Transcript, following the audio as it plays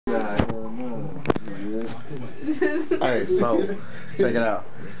Hey, so check it out.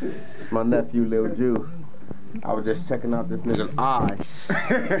 It's my nephew, Lil Jew. I was just checking out this nigga's eye.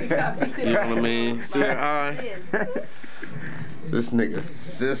 You know what I mean? See the eye? This nigga's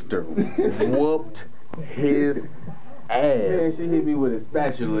sister whooped his ass. Man, she hit me with a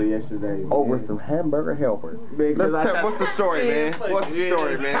spatula yesterday, man. Over some hamburger helper. What's the story, man? What's the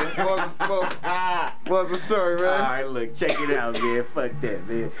story, man? What's the story, man? Alright, look, check it out, man. Fuck that,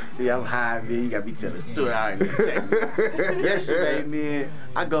 man. See, I'm high, man. You gotta be telling the story. Alright, check it out. Yesterday, man,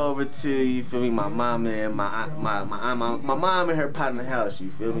 I go over to, you feel me, my mom and my mom and her pot in the house, you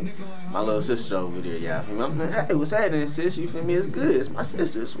feel me? My little sister over there, y'all feel me? I'm like, hey, what's happening, sis? You feel me? It's good. It's my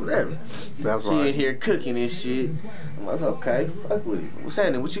sister. It's whatever. That's she right. in here cooking and shit. I'm like, okay, fuck with it. What's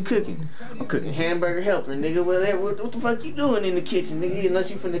happening? What you cooking? I'm cooking hamburger helper, nigga. What the fuck you doing in the kitchen, nigga?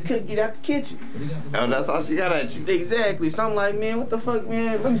 Unless you finna cook, get out the kitchen. Oh, that's all she got at you. Exactly. So I'm like, man, what the fuck,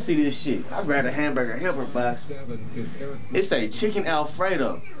 man? Let me see this shit. I grabbed a hamburger helper box. It's a chicken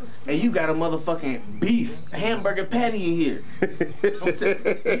Alfredo. And you got a motherfucking beef hamburger patty in here.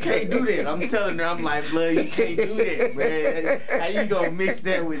 You can't do that. I'm telling her, I'm like, blood, you can't do that, man. How you gonna mix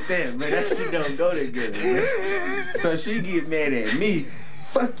that with that, man? That shit don't go together, man. So she get mad at me.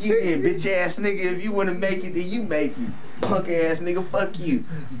 Fuck you then, bitch ass nigga. If you wanna make it, then you make it. Punk ass nigga, fuck you.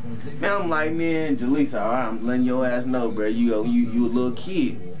 Man, I'm like, man, Jaleesa, alright, I'm letting your ass know, bro. You a little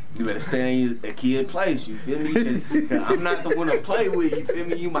kid. You better stay in a kid place, you feel me? Cause I'm not the one to play with, you feel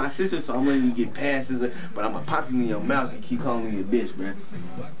me? You my sister, so I'm letting you get passes, but I'm gonna pop you in your mouth and keep calling you a bitch, man.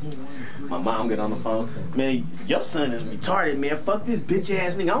 My mom get on the phone, man, your son is retarded, man. Fuck this bitch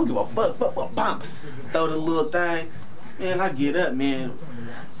ass nigga. I don't give a fuck, bump. Throw the little thing. Man, I get up, man.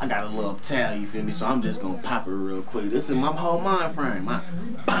 I got a little towel, you feel me? So I'm just gonna pop it real quick. This is my whole mind frame.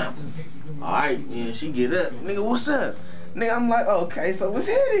 Alright, man, she get up. Nigga, what's up? Nigga, I'm like, okay, so what's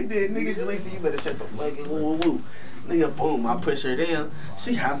headed then? Nigga, Jaleesa, you better shut the fuck up. Woo, woo, woo. Nigga, boom, I push her down.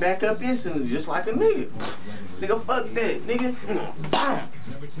 She hop back up instantly, just like a nigga. Nigga, fuck that. Nigga, bam,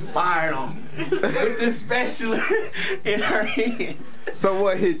 fired on me. With the spatula in her hand. So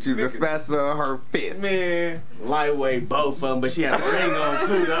what hit you? The spatula or her fist? Man, lightweight, both of them, but she had a ring on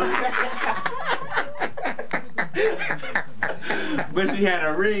too, though. But she had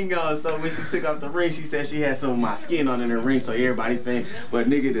a ring on, so when she took off the ring, she said she had some of my skin on in her ring, so everybody's saying, but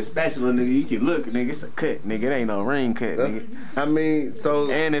nigga, the spatula, nigga, you can look, nigga, it's a cut, nigga, it ain't no ring cut, nigga. I mean, so...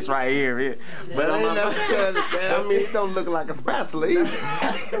 And it's right here, yeah. But I mean, it don't look like a spatula either.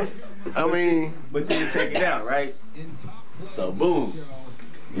 I mean... But then check it out, right? So, boom.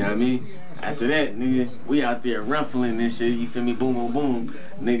 You know what I mean? After that, nigga, we out there ruffling and shit, you feel me? Boom, boom, boom.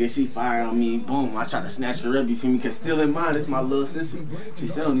 Nigga, she fired on me, boom. I try to snatch her up, you feel me? Cause still in mind, it's my little sister. She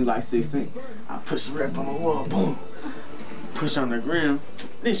still only like 16. I push her up on the wall, boom. Push on the ground.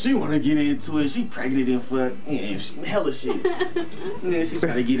 Then she wanna get into it. She pregnant and fuck. Yeah, she hella shit. Then she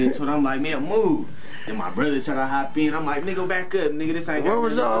try to get into it. I'm like, man, move. Then my brother try to hop in. I'm like, nigga, back up, nigga. This ain't. Where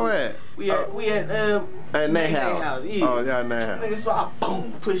was y'all at? We at their house. Yeah. Oh, y'all in their house. Nigga, so I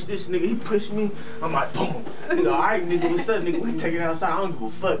boom push this nigga. He pushed me. I'm like, boom. Nigga, alright, nigga, what's up, nigga? We can take it outside. I don't give a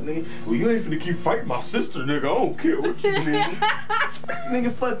fuck, nigga. Well, you ain't finna keep fighting my sister, nigga. I don't care what you mean.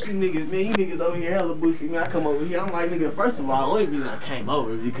 Nigga, fuck you niggas, man. You niggas over here hella boosty, man. I come over here. I'm like, nigga, first of all, the only reason I came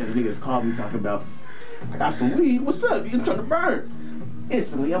over is because niggas called me talking about, I got some weed. What's up? You trying to burn?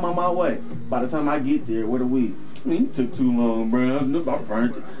 Instantly, I'm on my way. By the time I get there, where the weed? I mean, it took too long, bro. I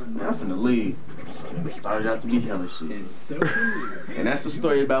burned it. Man, I'm finna leave. So it started out to be hella shit. And that's the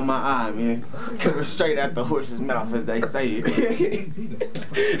story about my eye, man. Coming straight out the horse's mouth, as they say it.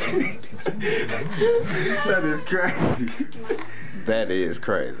 That is crazy. That is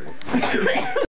crazy.